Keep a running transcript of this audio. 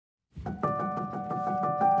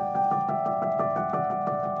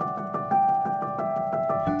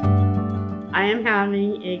I am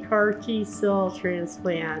having a CAR T-cell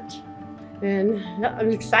transplant. And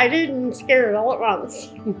I'm excited and scared all at once.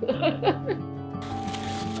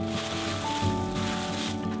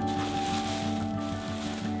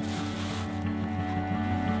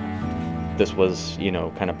 This was,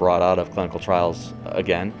 kind of brought out of clinical trials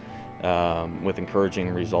again, with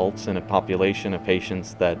encouraging results in a population of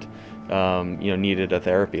patients that, needed a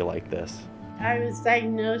therapy like this. I was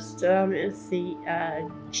diagnosed,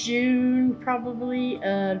 June probably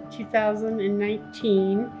of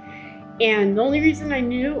 2019. And the only reason I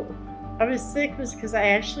knew I was sick was because I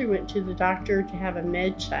actually went to the doctor to have a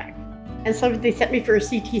med check. And so they sent me for a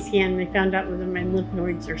CT scan and they found out whether my lymph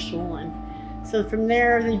nodes are swollen. So from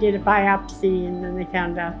there they did a biopsy and then they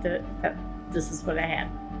found out that this is what I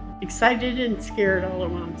had. Excited and scared all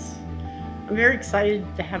at once. I'm very excited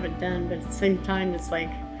to have it done, but at the same time it's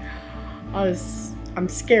like I'm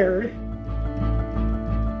scared.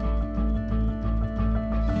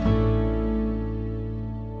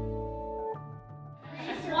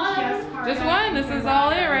 Just one. This is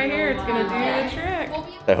all it right here. It's going to do the trick.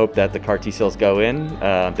 I hope that the CAR T cells go in,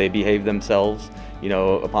 they behave themselves,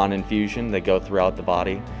 upon infusion. They go throughout the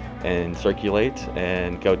body and circulate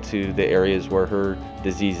and go to the areas where her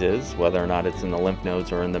disease is, whether or not it's in the lymph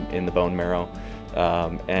nodes or in the bone marrow,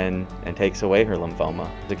 and takes away her lymphoma.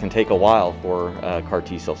 It can take a while for CAR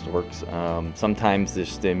T cells to work. Sometimes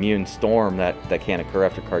the immune storm that can occur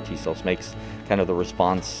after CAR T cells makes kind of the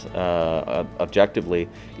response objectively.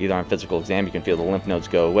 Either on physical exam you can feel the lymph nodes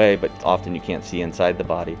go away, but often you can't see inside the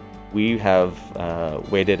body. We have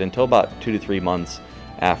waited until about 2 to 3 months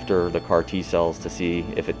after the CAR T cells to see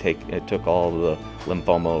if it took all the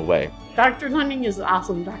lymphoma away. Dr. Hunting is an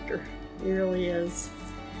awesome doctor. He really is.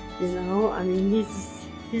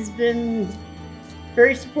 He's been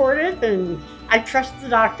very supportive, and I trust the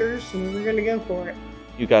doctors, and we're going to go for it.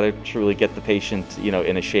 You got to truly get the patient,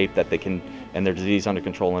 in a shape that they can, and their disease under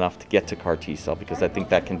control enough to get to CAR T cell, because I think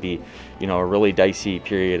that can be, a really dicey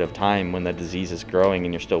period of time when the disease is growing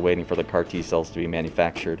and you're still waiting for the CAR T cells to be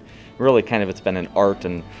manufactured. Really, it's been an art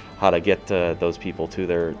in how to get those people to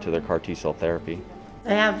their CAR T cell therapy.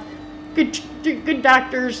 They have good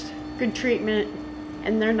doctors, good treatment,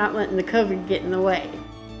 and they're not letting the COVID get in the way.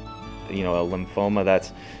 A lymphoma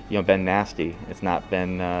that's been nasty, it's not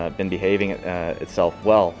been behaving itself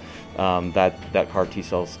well, that CAR T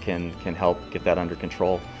cells can help get that under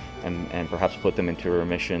control and perhaps put them into a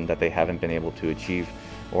remission that they haven't been able to achieve,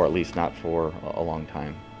 or at least not for a long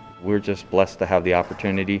time. We're just blessed to have the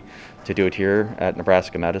opportunity to do it here at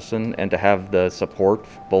Nebraska Medicine, and to have the support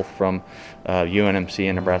both from UNMC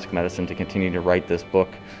and Nebraska Medicine to continue to write this book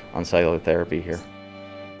on cellular therapy here.